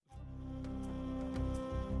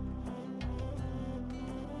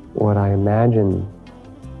what I imagine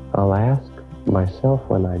I'll ask myself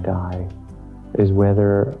when I die is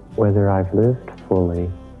whether I've lived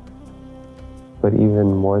fully, but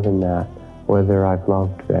even more than that, whether I've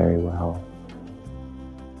loved very well.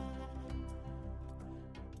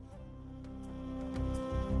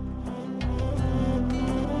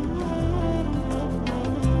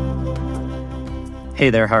 Hey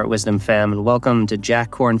there, Heart Wisdom fam, and welcome to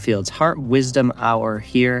Jack Kornfield's Heart Wisdom Hour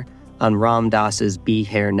here on Ram Dass's Be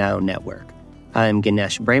Here Now Network. I'm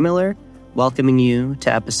Ganesh Bremiller, welcoming you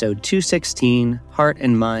to episode 216, Heart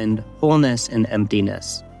and Mind, Wholeness and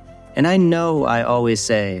Emptiness. And I know I always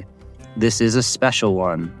say, this is a special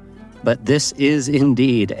one, but this is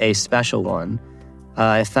indeed a special one.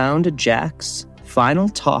 I found Jack's final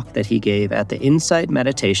talk that he gave at the Insight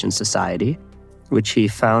Meditation Society, which he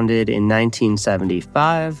founded in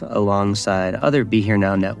 1975 alongside other Be Here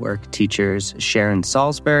Now Network teachers Sharon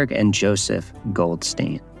Salzberg and Joseph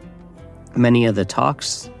Goldstein. Many of the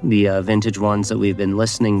talks, the vintage ones that we've been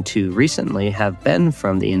listening to recently, have been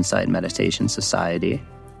from the Insight Meditation Society,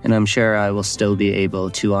 and I'm sure I will still be able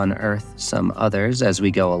to unearth some others as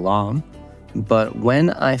we go along. But when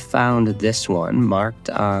I found this one, marked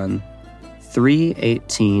on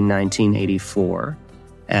 3/18/1984,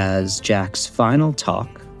 as Jack's final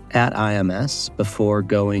talk at IMS before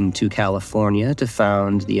going to California to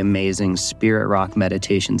found the amazing Spirit Rock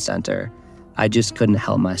Meditation Center, I just couldn't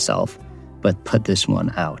help myself but put this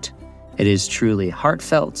one out. It is truly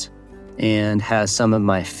heartfelt and has some of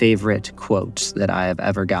my favorite quotes that I have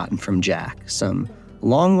ever gotten from Jack. Some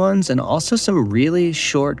long ones and also some really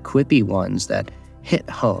short, quippy ones that hit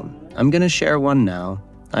home. I'm going to share one now.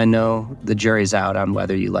 I know the jury's out on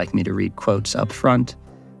whether you like me to read quotes up front,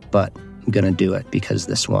 but I'm going to do it because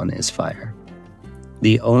this one is fire.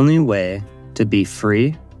 The only way to be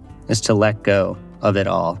free is to let go of it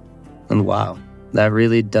all. And wow, that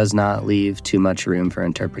really does not leave too much room for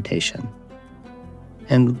interpretation.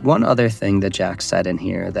 And one other thing that Jack said in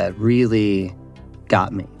here that really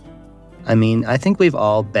got me. I mean, I think we've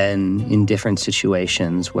all been in different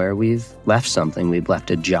situations where we've left something. We've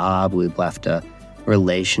left a job, we've left a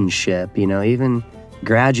relationship, even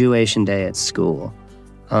graduation day at school.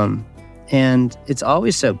 And it's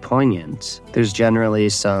always so poignant. There's generally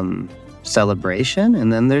some celebration,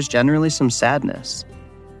 and then there's generally some sadness.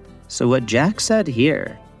 So what Jack said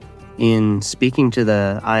here in speaking to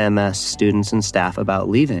the IMS students and staff about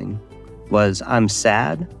leaving was, I'm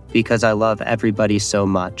sad because I love everybody so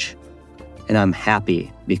much, and I'm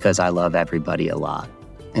happy because I love everybody a lot.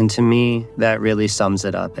 And to me, that really sums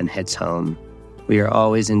it up and hits home. We are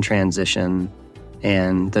always in transition,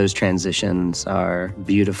 and those transitions are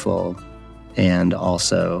beautiful and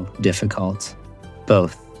also difficult,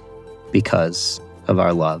 both because of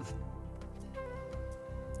our love.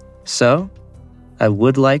 So, I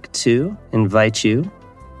would like to invite you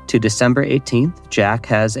to December 18th. Jack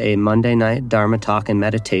has a Monday night Dharma Talk and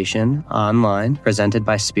meditation online presented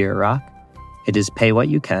by Spirit Rock. It is pay what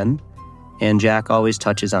you can, and Jack always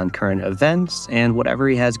touches on current events and whatever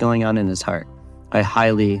he has going on in his heart. I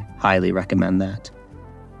highly, highly recommend that.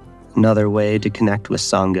 Another way to connect with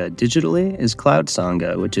Sangha digitally is Cloud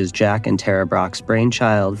Sangha, which is Jack and Tara Brock's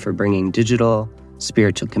brainchild for bringing digital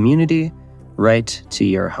spiritual community right to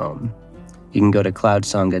your home. You can go to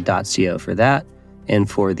cloudsangha.co for that, and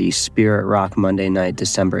for the Spirit Rock Monday night,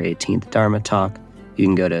 December 18th Dharma Talk, you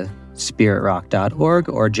can go to spiritrock.org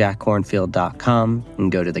or jackkornfield.com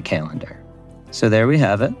and go to the calendar. So there we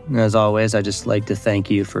have it. And as always, I just like to thank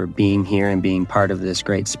you for being here and being part of this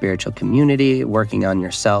great spiritual community, working on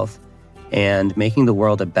yourself, and making the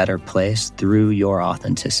world a better place through your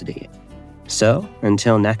authenticity. So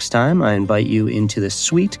until next time, I invite you into the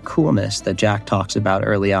sweet coolness that Jack talks about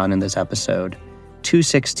early on in this episode.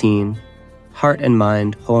 216, Heart and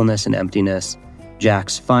Mind, Wholeness and Emptiness,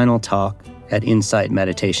 Jack's final talk at Insight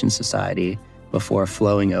Meditation Society before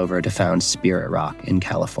flowing over to found Spirit Rock in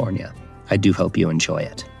California. I do hope you enjoy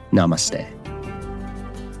it. Namaste.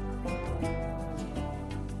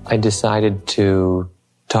 I decided to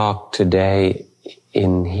talk today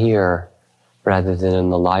in here rather than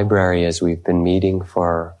in the library as we've been meeting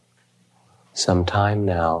for some time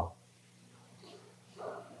now.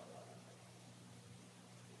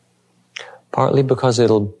 Partly because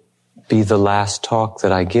it'll be the last talk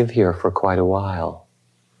that I give here for quite a while.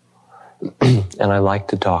 And I like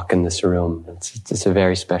to talk in this room. It's a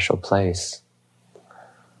very special place.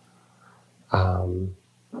 And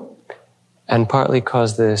partly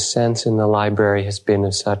because the sense in the library has been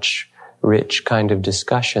of such rich kind of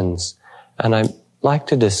discussions. And I'd like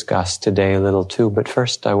to discuss today a little too, but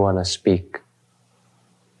first I want to speak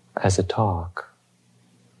as a talk.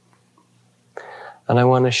 And I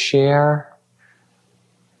want to share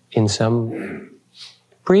in some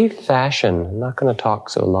brief fashion, I'm not going to talk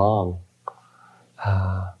so long,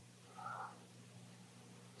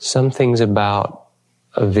 some things about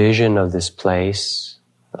a vision of this place,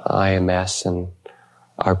 IMS, and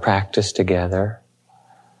our practice together,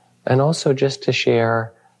 and also just to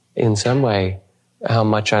share in some way how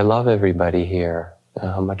much I love everybody here,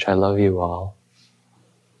 how much I love you all.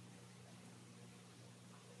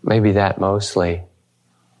 Maybe that mostly.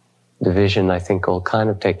 The vision, I think, will kind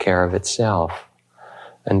of take care of itself.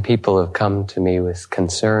 And people have come to me with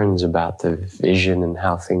concerns about the vision and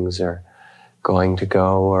how things are going to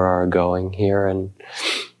go or are going here. And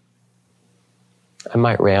I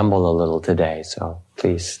might ramble a little today, so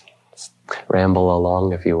please ramble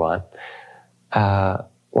along if you want.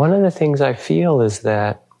 One of the things I feel is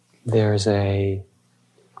that there's a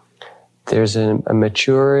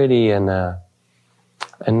maturity and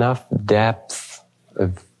enough depth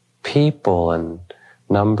of people and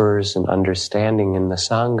numbers and understanding in the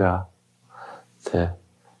sangha, the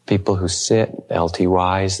people who sit,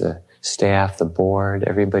 LTYs, the staff, the board,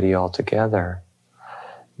 everybody all together,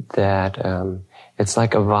 that it's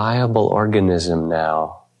like a viable organism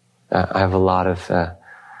now. I have a lot of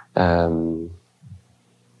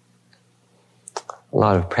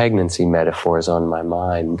pregnancy metaphors on my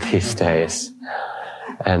mind these days,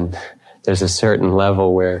 and there's a certain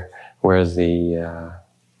level where the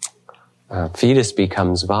fetus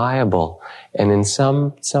becomes viable, and in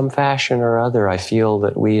some fashion or other, I feel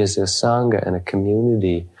that we as a sangha and a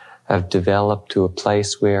community have developed to a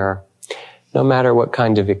place where, no matter what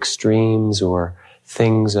kind of extremes or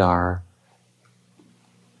things are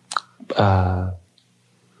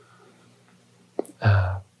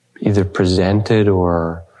either presented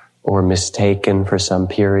or mistaken for some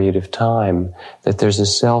period of time, that there's a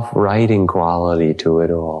self-righting quality to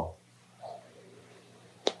it all.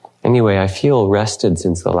 Anyway, I feel rested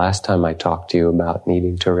since the last time I talked to you about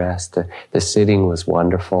needing to rest. The sitting was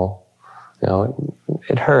wonderful. You know,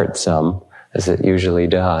 it hurt some, as it usually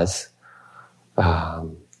does.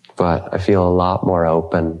 But I feel a lot more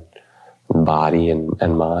open in body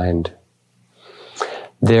and mind.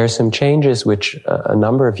 There are some changes which a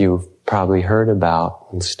number of you have probably heard about,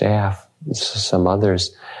 and staff, some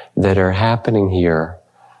others, that are happening here,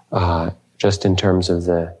 just in terms of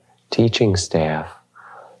the teaching staff.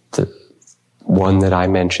 The one that I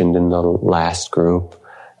mentioned in the last group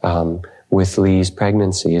with Lee's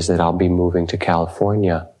pregnancy is that I'll be moving to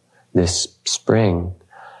California this spring.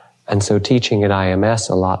 And so teaching at IMS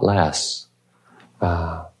a lot less.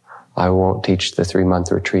 I won't teach the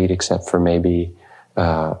 3-month retreat except for maybe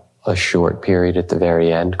a short period at the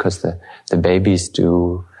very end, because the babies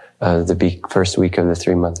do the first week of the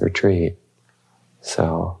 3-month retreat.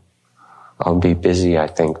 So I'll be busy, I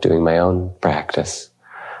think, doing my own practice.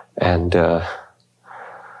 And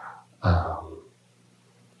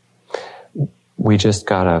we just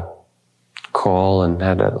got a call and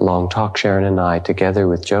had a long talk, Sharon and I, together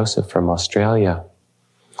with Joseph from Australia.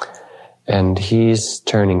 And he's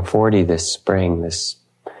turning 40 this spring, this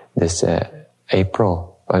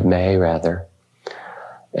May rather.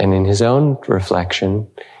 And in his own reflection,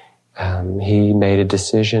 he made a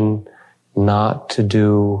decision not to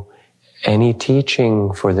do any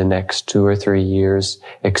teaching for the next 2 or 3 years,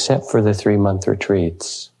 except for the 3-month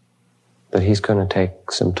retreats. That he's going to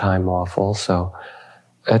take some time off also.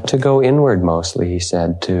 To go inward mostly, he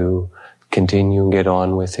said, to continue and get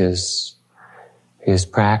on with his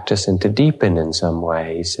practice and to deepen in some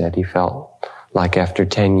way. He said he felt like after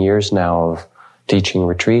 10 years now of teaching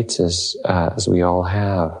retreats, as we all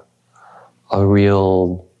have, a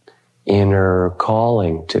real inner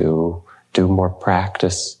calling to do more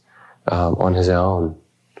practice on his own.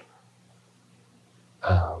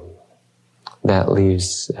 That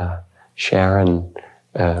leaves Sharon,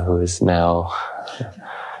 who has now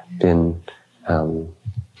been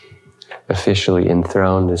officially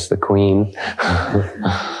enthroned as the queen,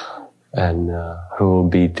 and who will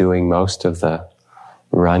be doing most of the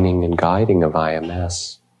running and guiding of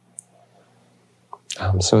IMS.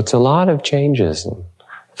 So it's a lot of changes. And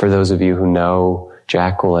for those of you who know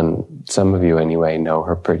Jacqueline, some of you anyway know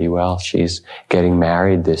her pretty well. She's getting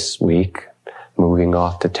married this week, moving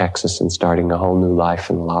off to Texas and starting a whole new life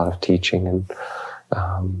and a lot of teaching, and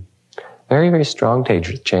very, very strong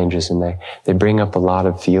changes. And they bring up a lot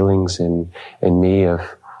of feelings in me of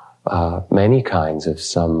many kinds of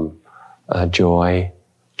some joy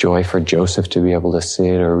for Joseph to be able to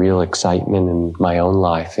sit, or real excitement in my own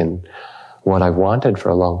life in what I've wanted for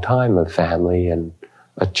a long time of family and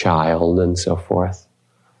a child and so forth.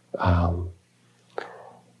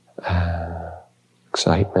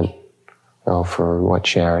 Excitement for what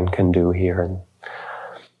Sharon can do here. And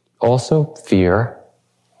also fear.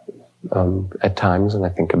 At times when I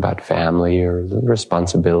think about family or the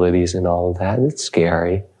responsibilities and all of that, it's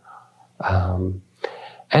scary.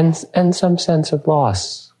 And some sense of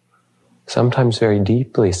loss, sometimes very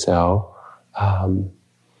deeply so.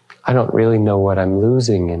 I don't really know what I'm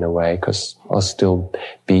losing in a way, because I'll still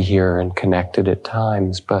be here and connected at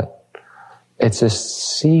times, but it's a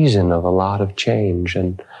season of a lot of change,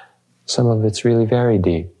 and some of it's really very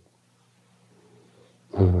deep.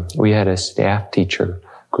 We had a staff teacher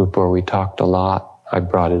group where we talked a lot. I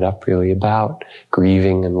brought it up really about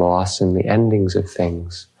grieving and loss and the endings of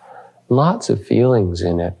things. Lots of feelings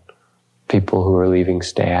in it. People who are leaving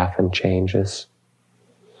staff and changes.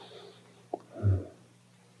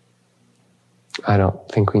 I don't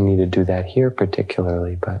think we need to do that here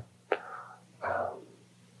particularly, but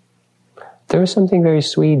there was something very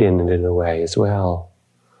sweet in it in a way as well.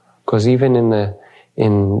 Because even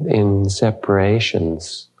in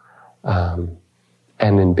separations,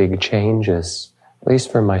 and in big changes, at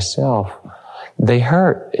least for myself, they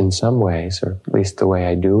hurt in some ways, or at least the way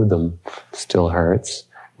I do them still hurts.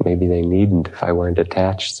 Maybe they needn't if I weren't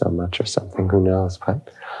attached so much or something, who knows.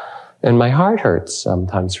 And my heart hurts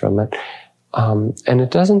sometimes from it. And it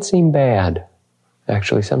doesn't seem bad.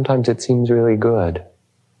 Actually, sometimes it seems really good,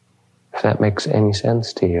 if that makes any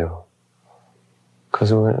sense to you.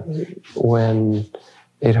 Because when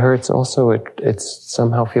it hurts also, it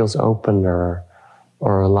somehow feels open or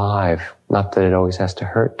alive. Not that it always has to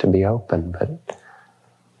hurt to be open, but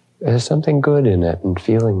there's something good in it and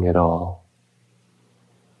feeling it all.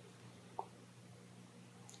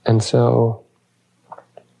 And so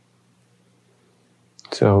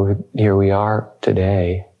here we are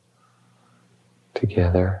today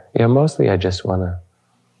together. Yeah, mostly I just want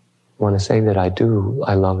to say that I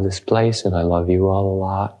love this place and I love you all a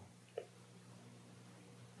lot.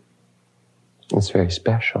 It's very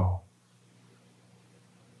special.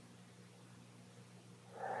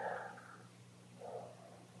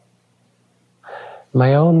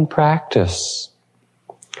 My own practice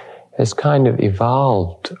has kind of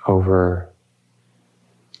evolved over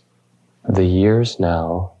the years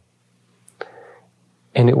now.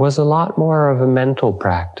 And it was a lot more of a mental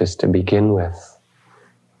practice to begin with.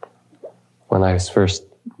 When I was first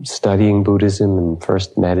studying Buddhism and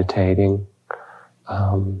first meditating,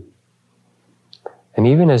 and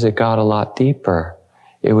even as it got a lot deeper,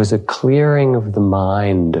 it was a clearing of the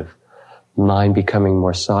mind becoming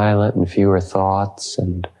more silent and fewer thoughts,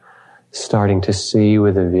 and starting to see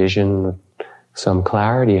with a vision, with some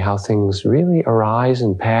clarity, how things really arise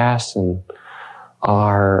and pass and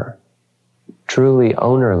are truly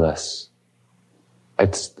ownerless.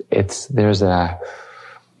 There's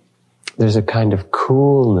a kind of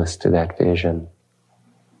coolness to that vision.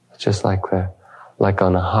 It's just like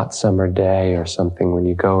on a hot summer day or something, when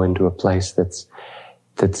you go into a place that's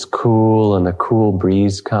cool and a cool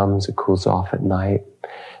breeze comes, it cools off at night.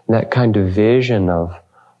 And that kind of vision of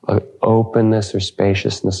openness or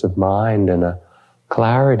spaciousness of mind and a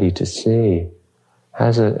clarity to see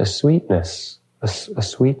has a sweetness, a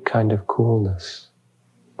sweet kind of coolness.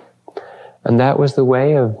 And that was the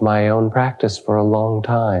way of my own practice for a long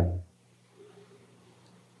time.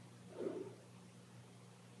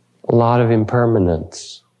 A lot of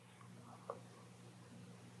impermanence.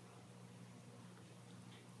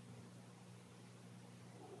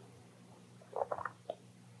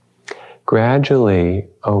 Gradually,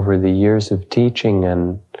 over the years of teaching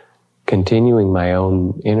and continuing my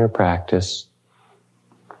own inner practice,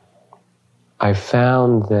 I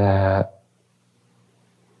found that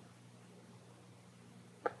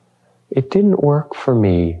it didn't work for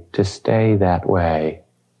me to stay that way,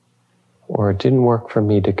 or it didn't work for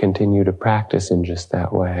me to continue to practice in just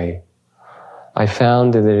that way. I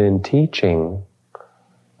found that in teaching,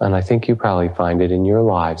 and I think you probably find it in your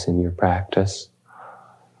lives, in your practice,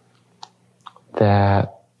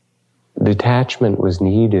 that detachment was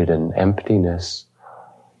needed and emptiness,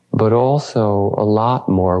 but also a lot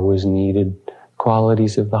more was needed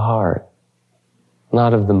qualities of the heart.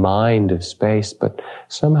 Not of the mind, of space, but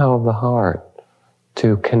somehow of the heart,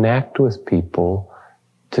 to connect with people,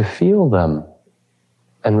 to feel them,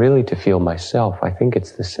 and really to feel myself. I think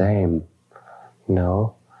it's the same,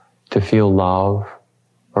 to feel love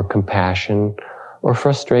or compassion or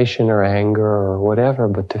frustration or anger or whatever,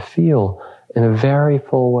 but to feel in a very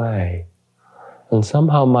full way. And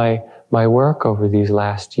somehow my work over these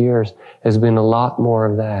last years has been a lot more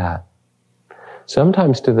of that.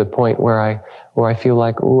 Sometimes to the point where I feel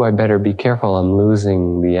like, I better be careful, I'm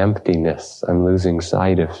losing the emptiness, I'm losing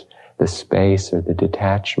sight of the space or the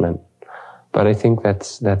detachment. But I think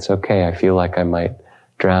that's okay. I feel like I might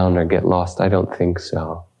drown or get lost. I don't think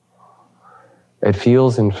so. It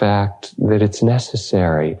feels, in fact, that it's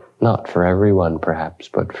necessary, not for everyone perhaps,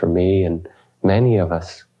 but for me and many of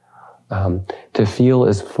us, to feel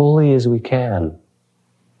as fully as we can,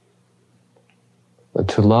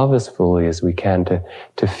 to love as fully as we can,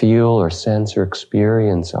 to feel or sense or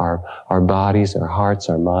experience our bodies, our hearts,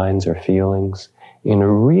 our minds, our feelings in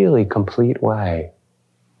a really complete way.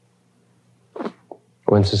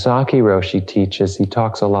 When Suzuki Roshi teaches, he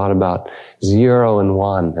talks a lot about 0 and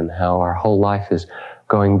 1 and how our whole life is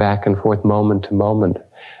going back and forth moment to moment,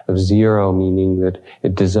 of 0 meaning that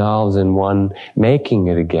it dissolves in 1 making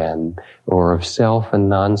it again, or of self and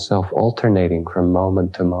non-self alternating from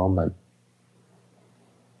moment to moment.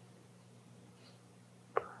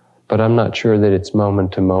 But I'm not sure that it's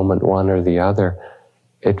moment to moment, one or the other.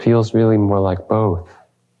 It feels really more like both,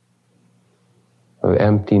 of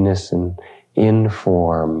emptiness and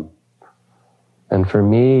inform. And for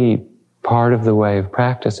me, part of the way of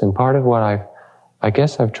practice and part of what I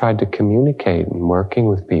guess I've tried to communicate in working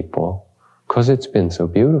with people, because it's been so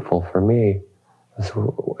beautiful for me,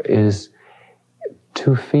 is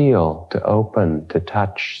to feel, to open, to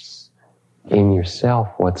touch in yourself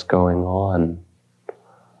what's going on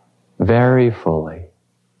very fully,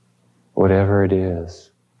 whatever it is.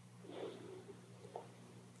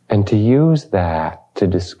 And to use that to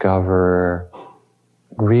discover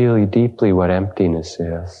really deeply what emptiness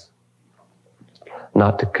is.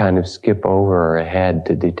 Not to kind of skip over or ahead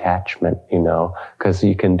to detachment, because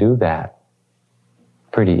you can do that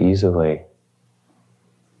pretty easily.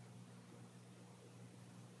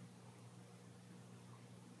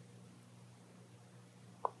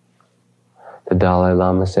 The Dalai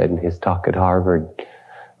Lama said in his talk at Harvard,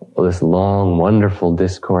 this long, wonderful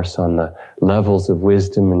discourse on the levels of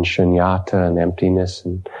wisdom and shunyata and emptiness,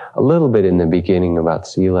 and a little bit in the beginning about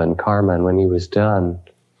sila and karma, and when he was done,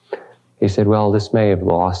 he said, well, this may have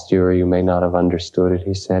lost you or you may not have understood it.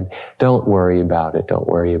 He said, don't worry about it. Don't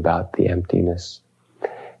worry about the emptiness.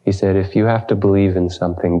 He said, if you have to believe in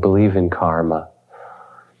something, believe in karma.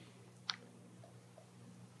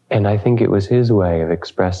 And I think it was his way of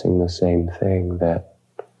expressing the same thing, that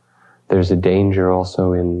there's a danger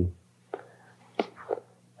also in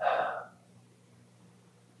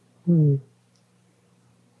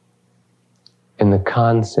the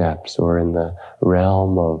concepts or in the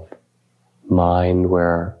realm of mind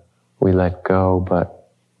where we let go, but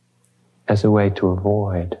as a way to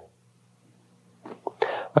avoid.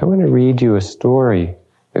 I want to read you a story,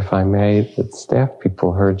 if I may, that staff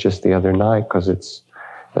people heard just the other night, because it's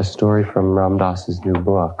a story from Ram Dass's new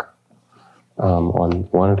book. On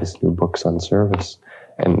one of his new books on service.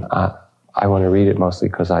 And I want to read it mostly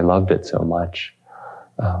because I loved it so much.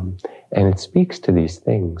 And it speaks to these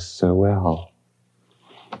things so well.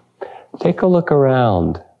 Take a look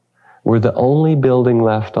around. We're the only building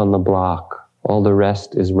left on the block. All the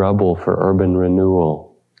rest is rubble for urban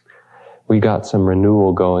renewal. We got some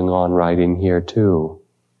renewal going on right in here too.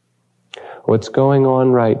 What's going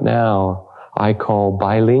on right now, I call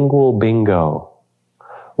bilingual bingo.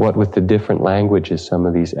 What with the different languages some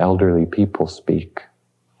of these elderly people speak.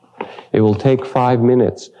 It will take 5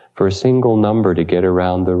 minutes for a single number to get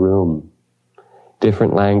around the room.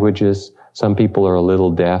 Different languages, some people are a little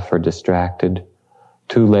deaf or distracted.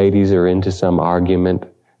 2 ladies are into some argument.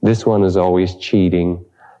 This one is always cheating.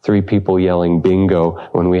 3 people yelling bingo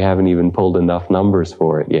when we haven't even pulled enough numbers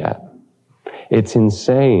for it yet. It's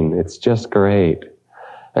insane. It's just great.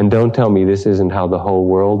 And don't tell me this isn't how the whole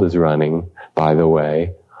world is running, by the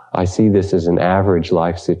way. I see this as an average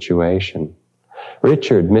life situation.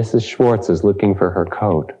 Richard, Mrs. Schwartz is looking for her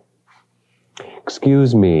coat.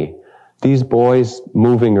 Excuse me, these boys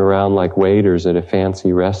moving around like waiters at a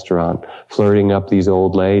fancy restaurant, flirting up these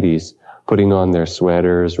old ladies, putting on their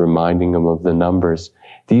sweaters, reminding them of the numbers.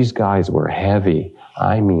 These guys were heavy.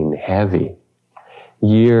 I mean heavy.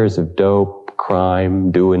 Years of dope,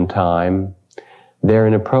 crime, doing time. They're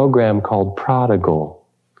in a program called Prodigal.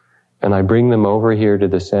 And I bring them over here to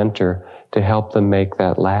the center to help them make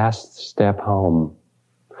that last step home.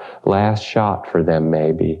 Last shot for them,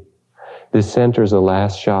 maybe. This center's a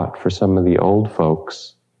last shot for some of the old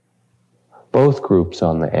folks. Both groups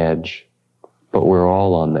on the edge, but we're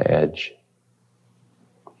all on the edge.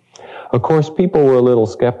 Of course, people were a little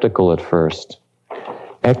skeptical at first.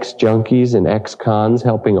 Ex-junkies and ex-cons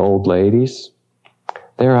helping old ladies.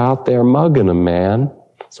 They're out there mugging them, man.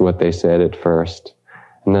 That's what they said at first.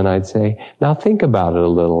 And then I'd say, now think about it a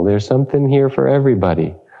little. There's something here for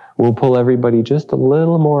everybody. We'll pull everybody just a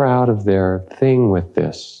little more out of their thing with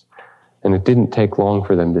this. And it didn't take long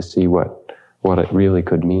for them to see what it really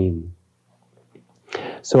could mean.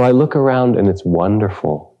 So I look around and it's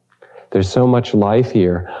wonderful. There's so much life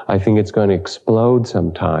here, I think it's going to explode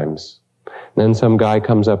sometimes. Then some guy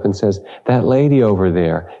comes up and says, that lady over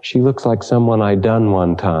there, she looks like someone I done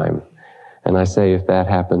one time. And I say, if that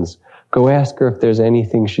happens, go ask her if there's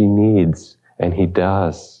anything she needs. And he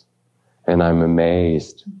does. And I'm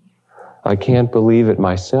amazed. I can't believe it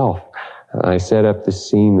myself. I set up this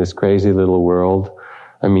scene, this crazy little world.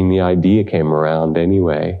 I mean, the idea came around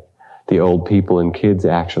anyway. The old people and kids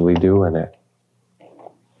actually doing it.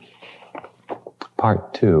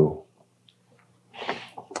 Part 2.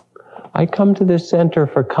 I come to this center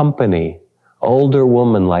for company, older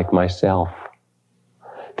woman like myself.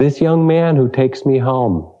 This young man who takes me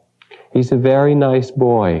home, he's a very nice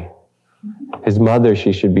boy. His mother,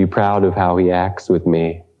 she should be proud of how he acts with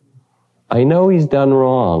me. I know he's done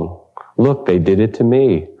wrong. Look, they did it to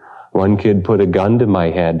me. One kid put a gun to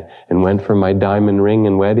my head and went for my diamond ring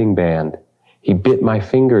and wedding band. He bit my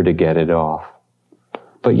finger to get it off.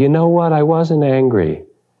 But you know what? I wasn't angry.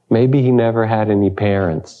 Maybe he never had any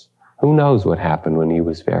parents. Who knows what happened when he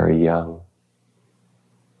was very young?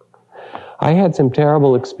 I had some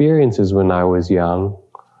terrible experiences when I was young.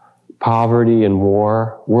 Poverty and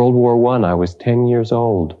war. World War I, I was 10 years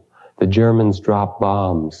old. The Germans dropped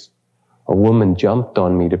bombs. A woman jumped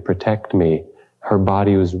on me to protect me. Her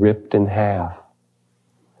body was ripped in half.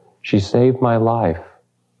 She saved my life.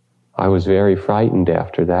 I was very frightened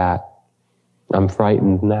after that. I'm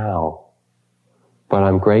frightened now. But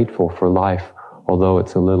I'm grateful for life, although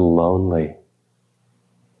it's a little lonely.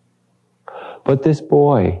 But this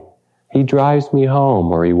boy, he drives me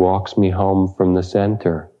home, or he walks me home from the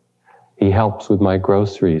center. He helps with my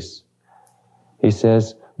groceries. He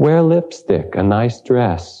says, wear lipstick, a nice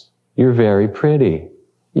dress. You're very pretty.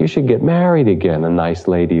 You should get married again, a nice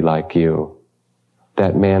lady like you.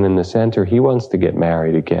 That man in the center, he wants to get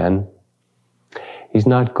married again. He's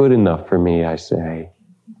not good enough for me, I say.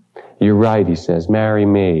 You're right, he says, marry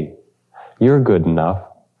me. You're good enough.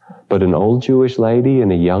 But an old Jewish lady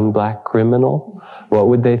and a young black criminal, what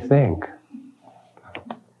would they think?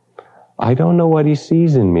 I don't know what he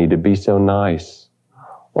sees in me to be so nice.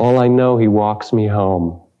 All I know, he walks me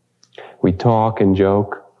home. We talk and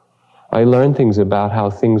joke. I learn things about how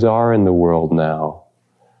things are in the world now.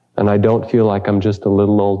 And I don't feel like I'm just a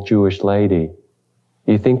little old Jewish lady.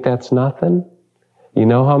 You think that's nothing? You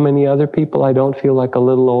know how many other people I don't feel like a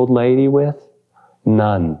little old lady with?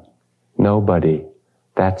 None. Nobody.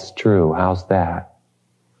 That's true. How's that?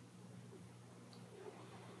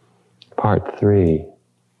 Part 3.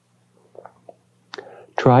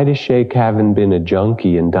 Try to shake having been a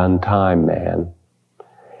junkie and done time, man.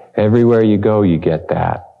 Everywhere you go, you get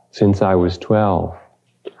that. Since I was 12.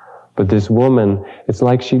 But this woman, it's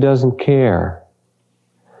like she doesn't care.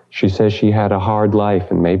 She says she had a hard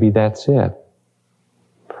life, and maybe that's it.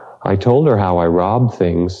 I told her how I robbed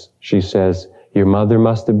things. She says, your mother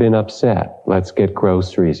must have been upset. Let's get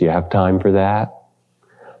groceries. You have time for that?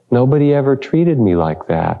 Nobody ever treated me like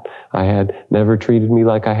that. Never treated me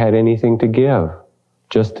like I had anything to give,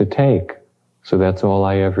 just to take. So that's all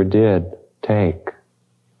I ever did, take.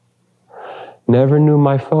 Never knew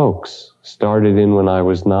my folks. Started in when I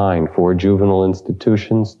was 9, 4 juvenile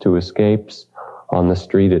institutions, 2 escapes, on the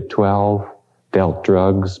street at 12, dealt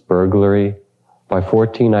drugs, burglary. By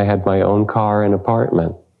 14, I had my own car and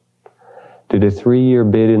apartment. Did a 3-year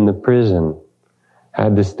bid in the prison.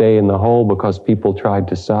 Had to stay in the hole because people tried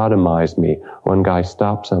to sodomize me. One guy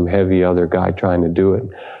stopped some heavy other guy trying to do it.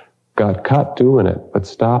 Got cut doing it, but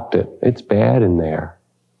stopped it. It's bad in there.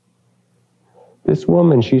 This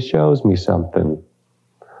woman, she shows me something.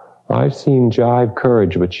 I've seen jive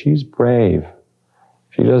courage, but she's brave.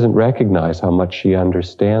 She doesn't recognize how much she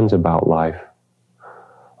understands about life.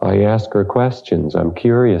 I ask her questions. I'm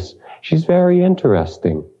curious. She's very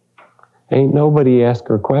interesting. Ain't nobody ask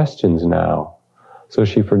her questions now, so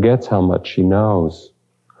she forgets how much she knows.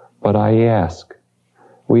 But I ask.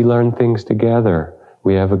 We learn things together.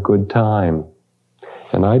 We have a good time.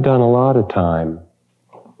 And I done a lot of time.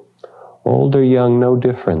 Old or young, no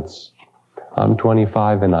difference. I'm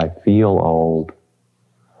 25 and I feel old.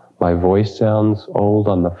 My voice sounds old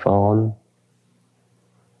on the phone.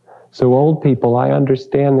 So old people, I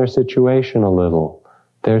understand their situation a little.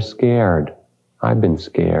 They're scared. I've been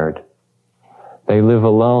scared. They live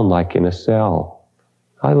alone like in a cell.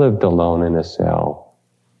 I lived alone in a cell.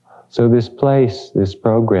 So this place, this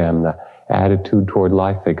program, the attitude toward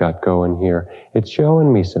life they got going here, it's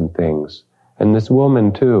showing me some things. And this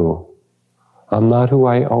woman too. I'm not who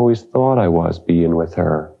I always thought I was being with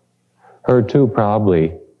her. Her too,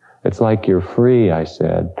 probably. It's like you're free, I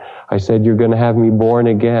said. I said, you're going to have me born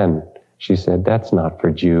again. She said, that's not for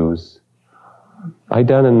Jews. I've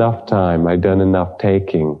done enough time. I've done enough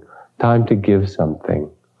taking. Time to give something.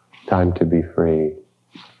 Time to be free.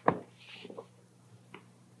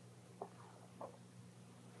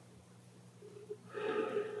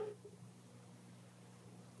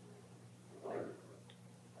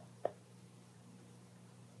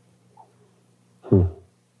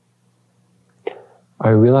 I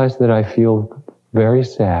realize that I feel very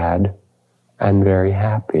sad and very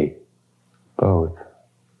happy, both,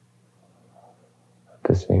 at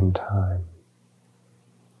the same time.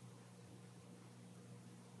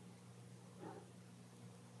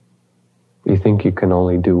 You think you can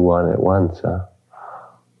only do one at once, huh?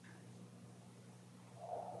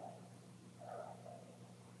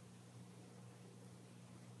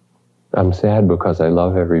 I'm sad because I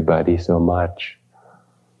love everybody so much.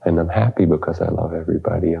 And I'm happy because I love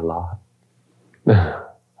everybody a lot.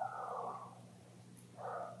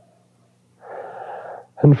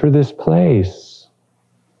 And for this place,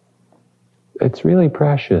 it's really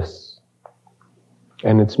precious.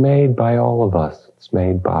 And it's made by all of us. It's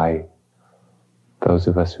made by those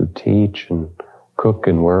of us who teach and cook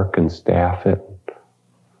and work and staff it.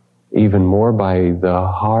 Even more by the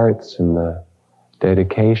hearts and the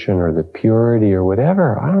dedication or the purity or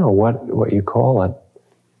whatever. I don't know what you call it.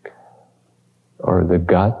 Or the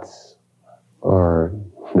guts, or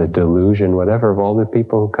the delusion, whatever, of all the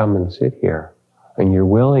people who come and sit here, and your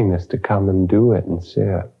willingness to come and do it and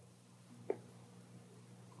sit,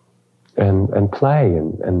 and play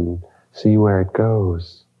and see where it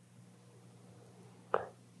goes.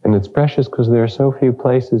 And it's precious because there are so few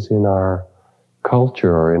places in our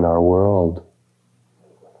culture or in our world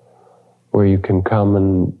where you can come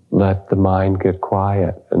and let the mind get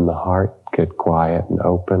quiet and the heart get quiet and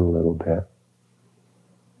open a little bit.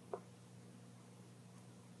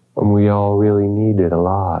 And we all really need it a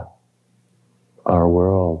lot, our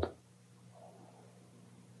world.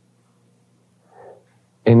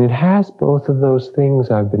 And it has both of those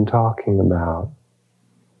things I've been talking about.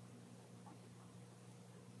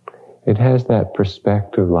 It has that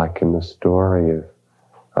perspective, like in the story of,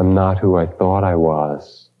 I'm not who I thought I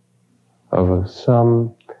was, of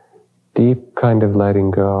some deep kind of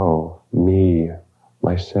letting go, me,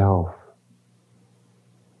 myself.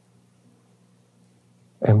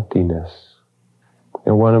 Emptiness.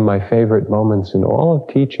 And one of my favorite moments in all of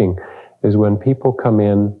teaching is when people come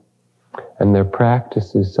in and their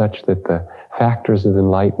practice is such that the factors of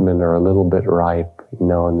enlightenment are a little bit ripe,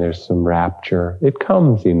 and there's some rapture. It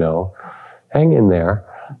comes, hang in there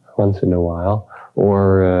once in a while.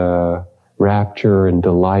 Or rapture and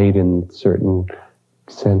delight and certain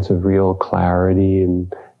sense of real clarity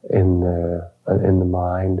in the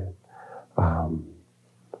mind.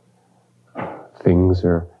 Things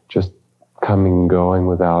are just coming and going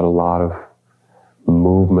without a lot of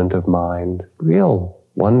movement of mind. Real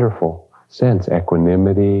wonderful sense,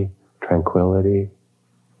 equanimity, tranquility.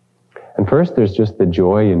 And first there's just the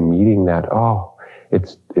joy in meeting that,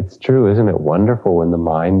 it's true, isn't it wonderful when the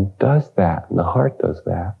mind does that and the heart does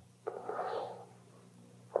that.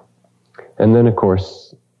 And then of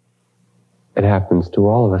course, it happens to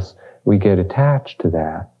all of us, we get attached to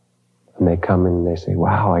that. And they come in and they say,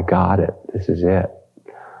 wow, I got it. This is it.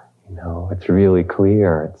 It's really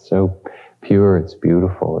clear. It's so pure. It's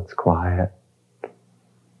beautiful. It's quiet.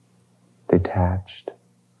 Detached.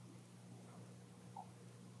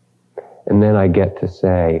 And then I get to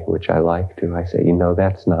say, which I like to, I say,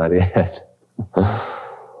 that's not it.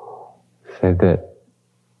 Say that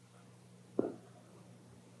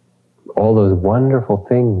all those wonderful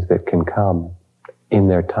things that can come in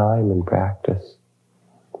their time and practice,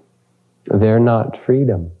 they're not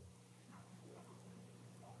freedom.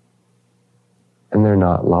 And they're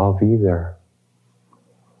not love either.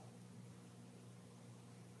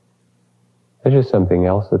 There's just something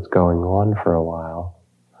else that's going on for a while.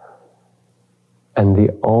 And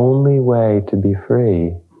the only way to be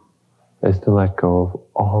free is to let go of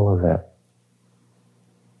all of it.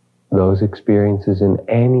 Those experiences and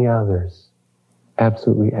any others.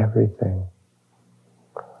 Absolutely everything.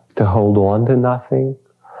 To hold on to nothing.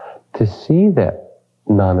 To see that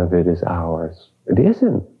none of it is ours. It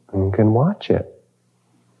isn't. And you can watch it.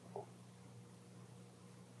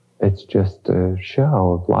 It's just a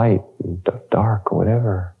show of light and dark or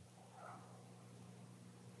whatever.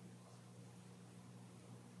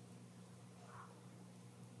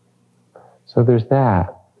 So there's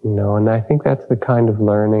that, and I think that's the kind of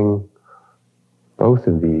learning, both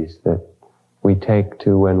of these, that we take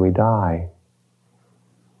to when we die.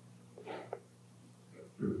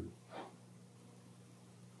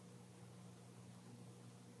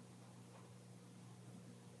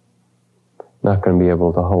 Not going to be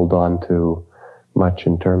able to hold on to much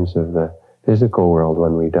in terms of the physical world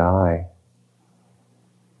when we die.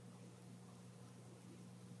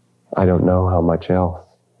 I don't know how much else.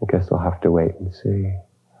 I guess we'll have to wait and see.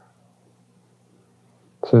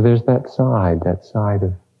 So there's that side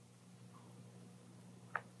of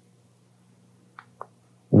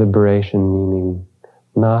liberation, meaning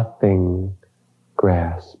nothing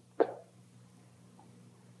grasped.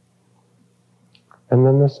 And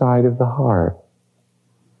then the side of the heart,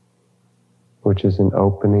 which is an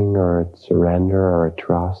opening or a surrender or a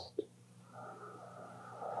trust,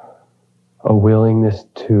 a willingness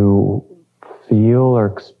to feel or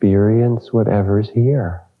experience whatever's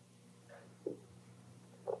here.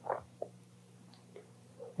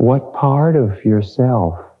 What part of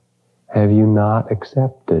yourself have you not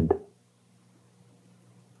accepted?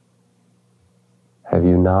 Have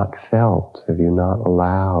you not felt? Have you not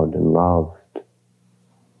allowed and loved?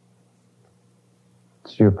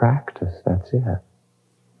 It's your practice, that's it.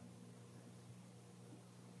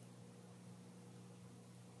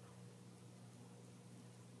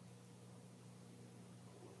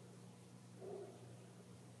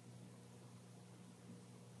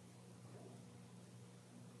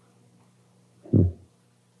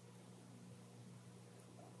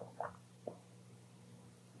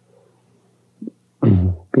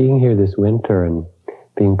 Being here this winter and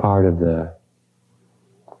being part of the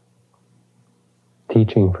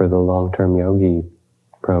teaching for the long-term yogi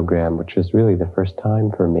program, which is really the first time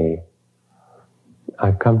for me,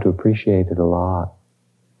 I've come to appreciate it a lot.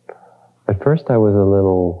 At first I was a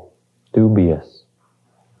little dubious,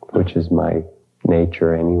 which is my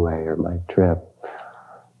nature anyway, or my trip.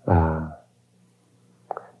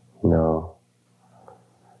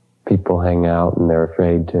 People hang out and they're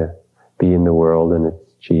afraid to be in the world, and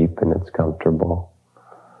it's cheap and it's comfortable.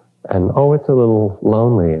 And it's a little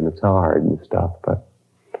lonely and it's hard and stuff, but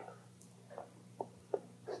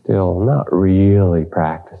still not really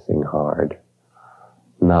practicing hard.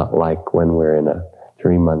 Not like when we're in a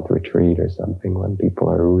 3-month retreat or something, when people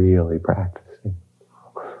are really practicing.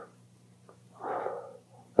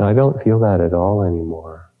 But I don't feel that at all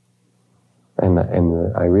anymore. And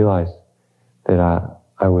I realized that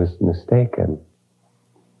I was mistaken.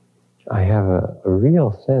 I have a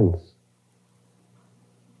real sense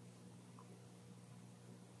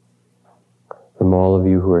from all of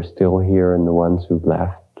you who are still here and the ones who've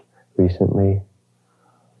left recently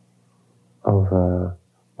of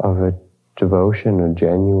a devotion, a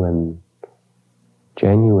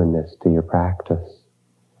genuineness to your practice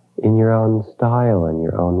in your own style, in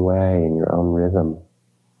your own way, in your own rhythm.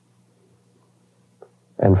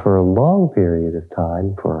 And for a long period of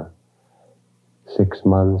time, for 6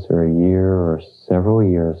 months or a year or several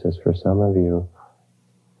years, as for some of you,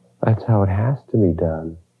 that's how it has to be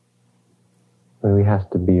done. It really has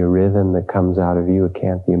to be a rhythm that comes out of you. It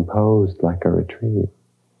can't be imposed like a retreat.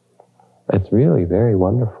 It's really very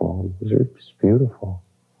wonderful. It's beautiful.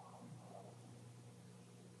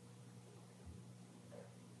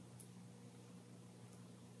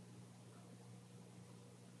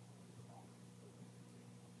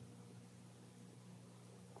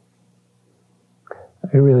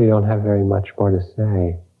 I really don't have very much more to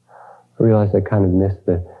say. I realize I kind of miss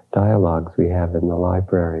the dialogues we have in the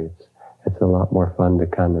library. It's a lot more fun to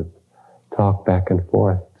kind of talk back and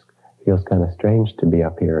forth. It feels kind of strange to be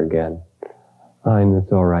up here again. And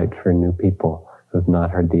it's all right for new people who've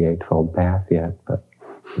not heard the Eightfold Path yet, but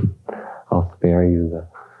I'll spare you the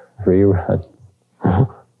rerun.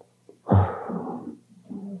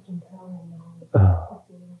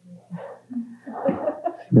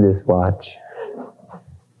 See this watch.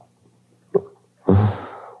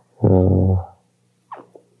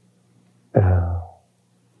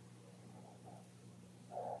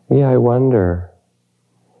 Yeah, I wonder.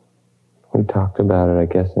 We talked about it, I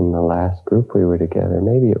guess, in the last group we were together.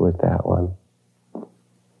 Maybe it was that one.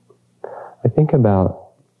 I think about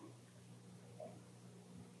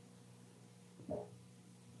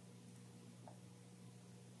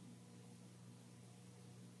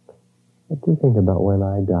when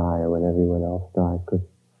I die or when everyone else dies, because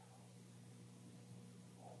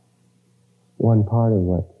one part of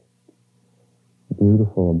what's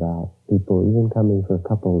beautiful about people even coming for a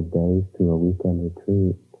couple of days to a weekend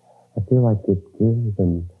retreat, I feel like it gives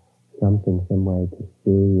them something, some way to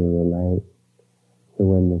see or relate. So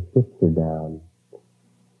when the chips are down,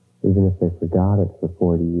 even if they forgot it for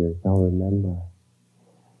 40 years, they'll remember.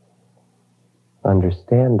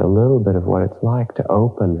 Understand a little bit of what it's like to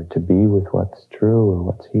open or to be with what's true or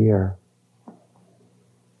what's here.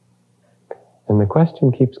 And the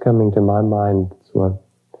question keeps coming to my mind,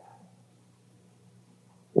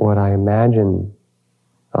 what I imagine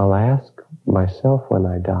I'll ask myself when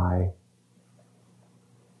I die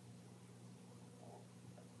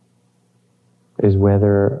is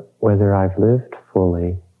whether I've lived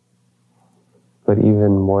fully, but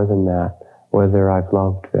even more than that, whether I've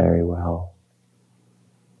loved very well.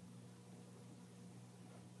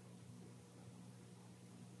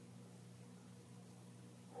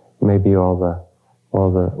 Maybe all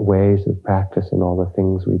the ways of practice and all the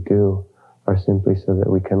things we do are simply so that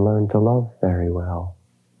we can learn to love very well.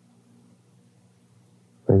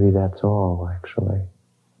 Maybe that's all, actually.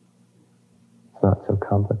 It's not so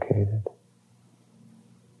complicated.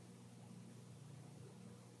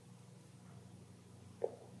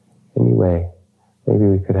 Anyway, maybe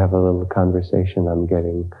we could have a little conversation. I'm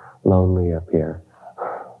getting lonely up here.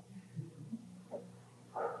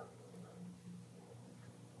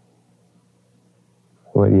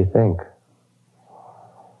 What do you think?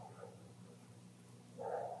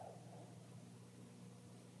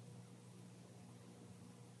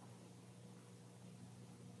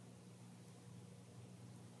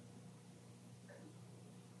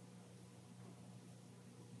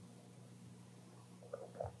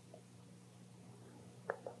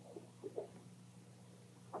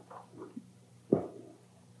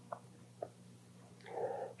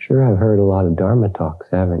 Sure, I've heard a lot of Dharma talks,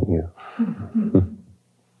 haven't you?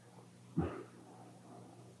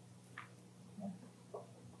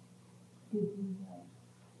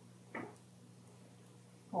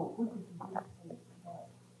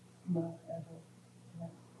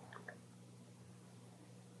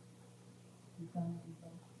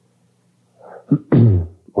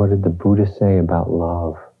 What did the Buddha say about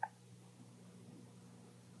love?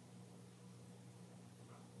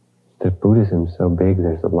 That Buddhism is so big,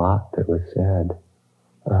 there's a lot that was said.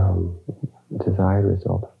 Desired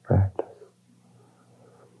result of practice.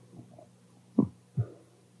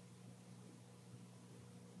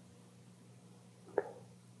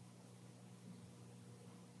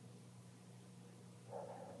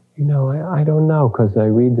 You know, I don't know, because I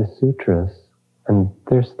read the sutras, and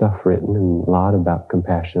there's stuff written and a lot about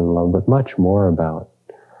compassion and love, but much more about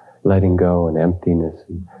letting go and emptiness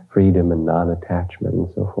and freedom and non-attachment and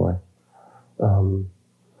so forth.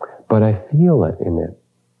 But I feel it in it.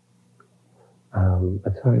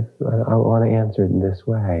 So I want to answer it in this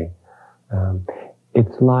way.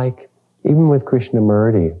 It's like, even with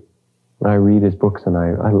Krishnamurti, when I read his books, and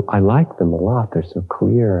I like them a lot, they're so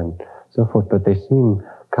clear and so forth, but they seem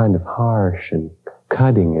kind of harsh and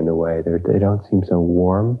cutting in a way. They don't seem so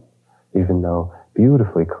warm, even though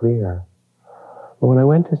beautifully clear. But when I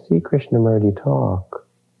went to see Krishnamurti talk,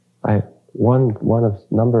 one of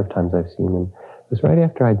number of times I've seen him, it was right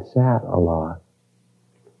after I'd sat a lot.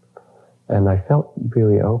 And I felt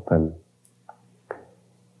really open.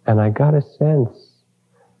 And I got a sense,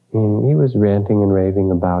 I mean, he was ranting and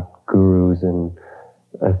raving about gurus and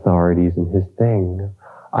authorities and his thing.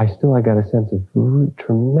 I got a sense of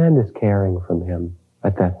tremendous caring from him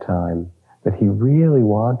at that time, that he really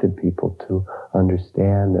wanted people to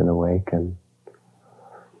understand and awaken.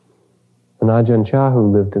 And Ajahn Chah,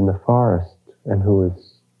 who lived in the forest and who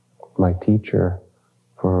was my teacher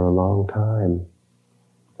for a long time,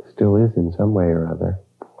 still is in some way or other.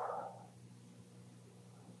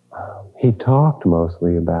 He talked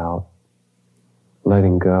mostly about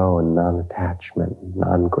letting go and non-attachment,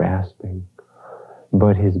 non-grasping.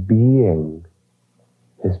 But his being,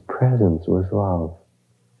 his presence was love.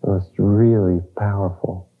 It was really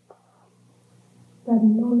powerful. That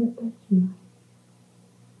non-attachment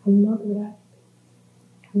and not grasping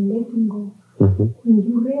and letting go. Mm-hmm. When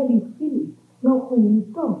you really feel it, not when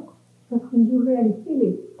you talk, but when you really feel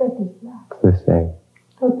it, that is love. It's the same.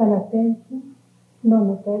 Total attention,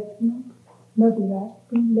 non-attachment, not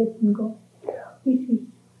grasping, letting go. Yeah. This is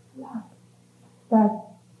love. But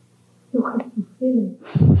you have to feel it.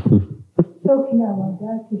 Talking about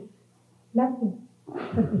that is nothing.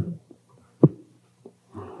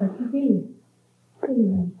 But you feel it.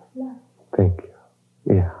 Feeling it, love. Thank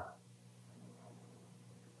you. Yeah.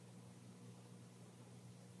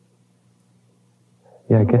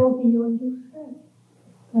 Yeah, I guess. Go beyond yourself.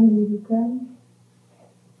 And you become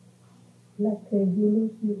like you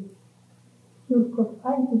lose your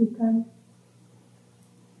profile to become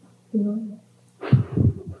ownerless.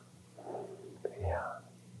 Yeah.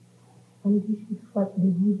 And this is what the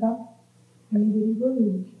Buddha and everybody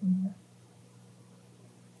is doing.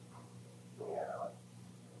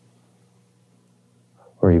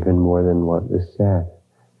 Or even more than what is said.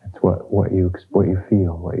 It's what you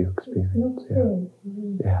feel, what you experience. Not Yeah.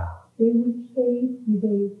 Yeah. They would say it,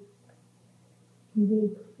 they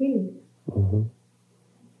feel it. Mm-hmm.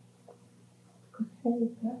 Because say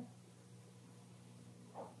that.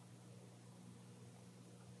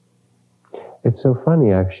 It's so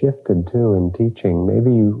funny, I've shifted too in teaching.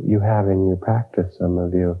 Maybe you have in your practice, some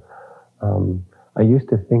of you. I used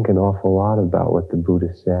to think an awful lot about what the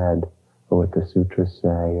Buddha said, or what the sutras say,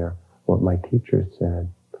 or what my teachers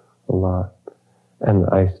said, a lot. And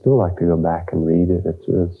I still like to go back and read it. It's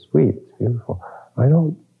sweet, it's beautiful. I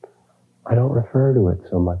don't refer to it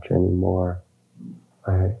so much anymore.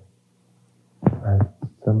 I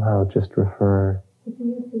somehow just refer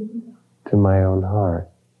to my own heart.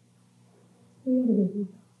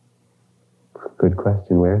 Good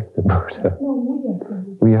question. Where's the Buddha?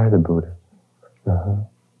 We are the Buddha. Uh-huh.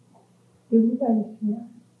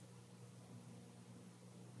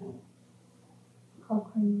 How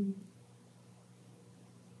can you?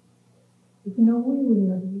 If no we will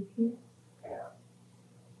not be here.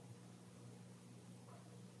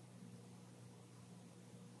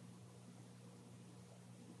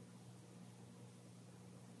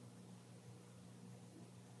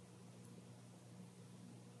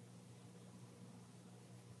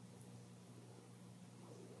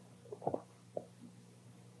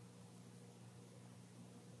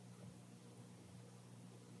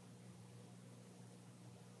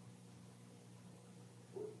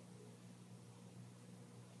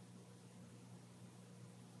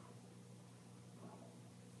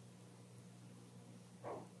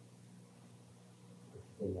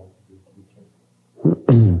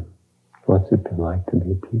 What's it been like to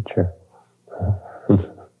be a teacher?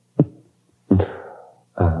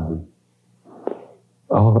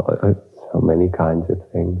 So many kinds of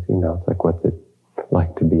things, It's like, what's it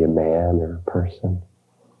like to be a man or a person?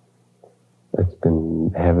 It's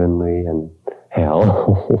been heavenly and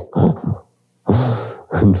hell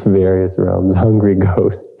and various realms. Hungry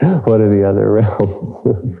ghost. What are the other realms?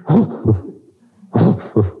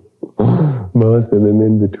 Most of them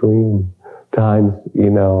in between. Times,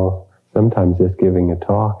 sometimes just giving a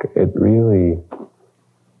talk, it's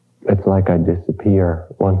like I disappear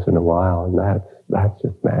once in a while, and that's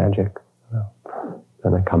just magic.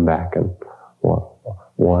 Then I come back and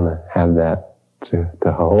want to have that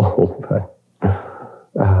to hold. But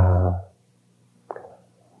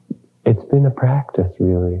it's been a practice,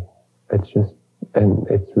 really. It's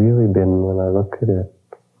really been, when I look at it,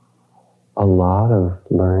 a lot of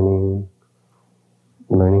learning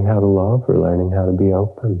how to love, or learning how to be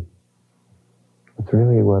open. It's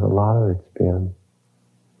really what a lot of it's been.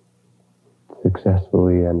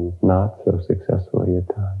 Successfully and not so successfully at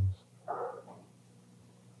times.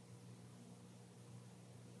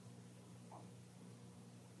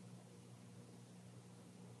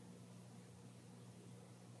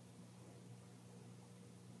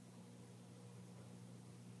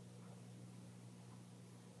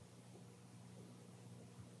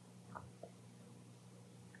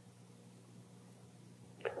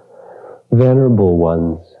 Venerable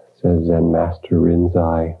ones, says Zen Master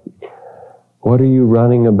Rinzai, what are you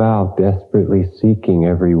running about, desperately seeking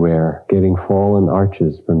everywhere, getting fallen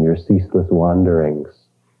arches from your ceaseless wanderings?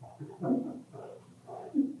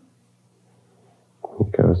 He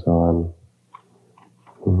goes on.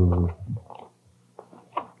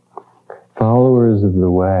 Followers of the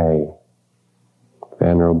way,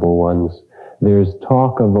 venerable ones, there's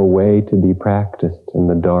talk of a way to be practiced and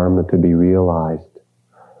the Dharma to be realized.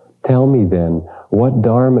 Tell me then, what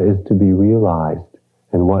Dharma is to be realized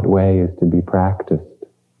and what way is to be practiced?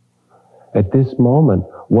 At this moment,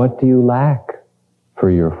 what do you lack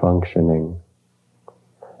for your functioning?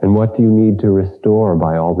 And what do you need to restore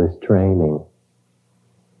by all this training?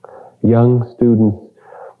 Young students,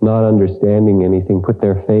 not understanding anything, put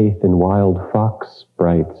their faith in wild fox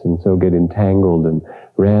sprites and so get entangled in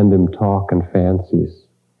random talk and fancies,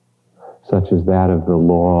 such as that of the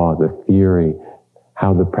law, the theory,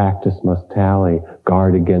 how the practice must tally,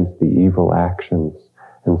 guard against the evil actions,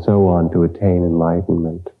 and so on to attain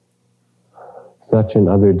enlightenment. Such and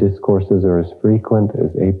other discourses are as frequent as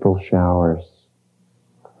April showers.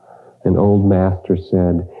 An old master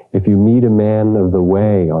said, if you meet a man of the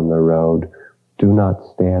way on the road, do not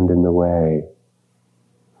stand in the way.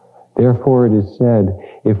 Therefore it is said,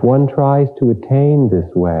 if one tries to attain this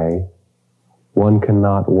way, one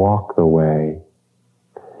cannot walk the way.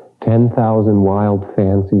 10,000 wild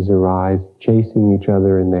fancies arise, chasing each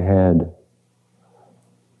other in the head.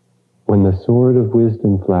 When the sword of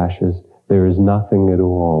wisdom flashes, there is nothing at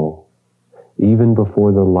all. Even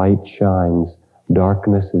before the light shines,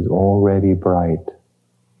 darkness is already bright.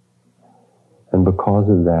 And because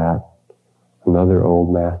of that, another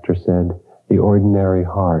old master said, the ordinary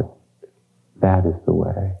heart, that is the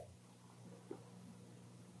way.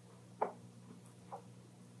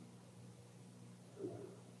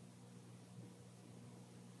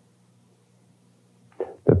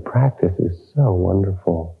 The practice is so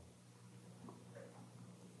wonderful.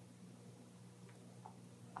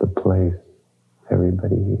 The place,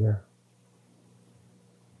 everybody here.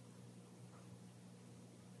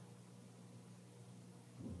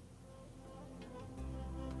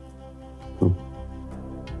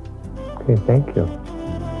 Okay, thank you.